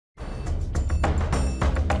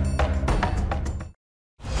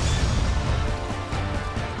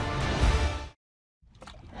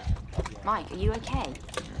Mike, are you okay?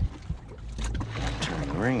 Turning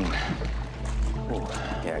green. Ooh.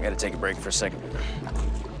 Yeah, I gotta take a break for a second.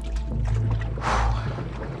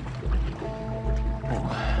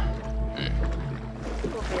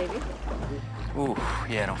 Poor baby. Ooh,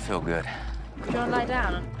 yeah, I don't feel good. Do you want to lie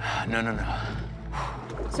down? No.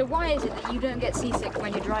 So why is it that you don't get seasick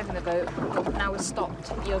when you're driving the boat, but now we're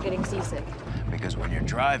stopped, you're getting seasick? Because when you're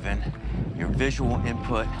driving, your visual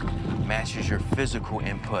input matches your physical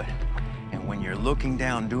input. And when you're looking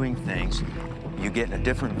down doing things, you get a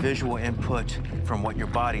different visual input from what your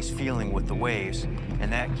body's feeling with the waves,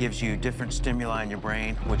 and that gives you different stimuli in your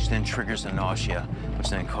brain, which then triggers the nausea, which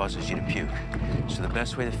then causes you to puke. So the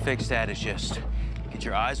best way to fix that is just get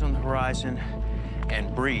your eyes on the horizon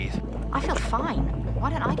and breathe. I feel fine. Why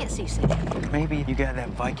don't I get seasick? Maybe you got that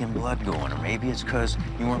Viking blood going, or maybe it's because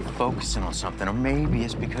you weren't focusing on something, or maybe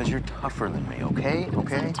it's because you're tougher than me, okay?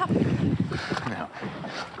 Okay? I'm tough. Now,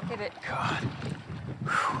 Hit it. God.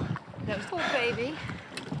 Poor baby.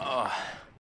 Oh.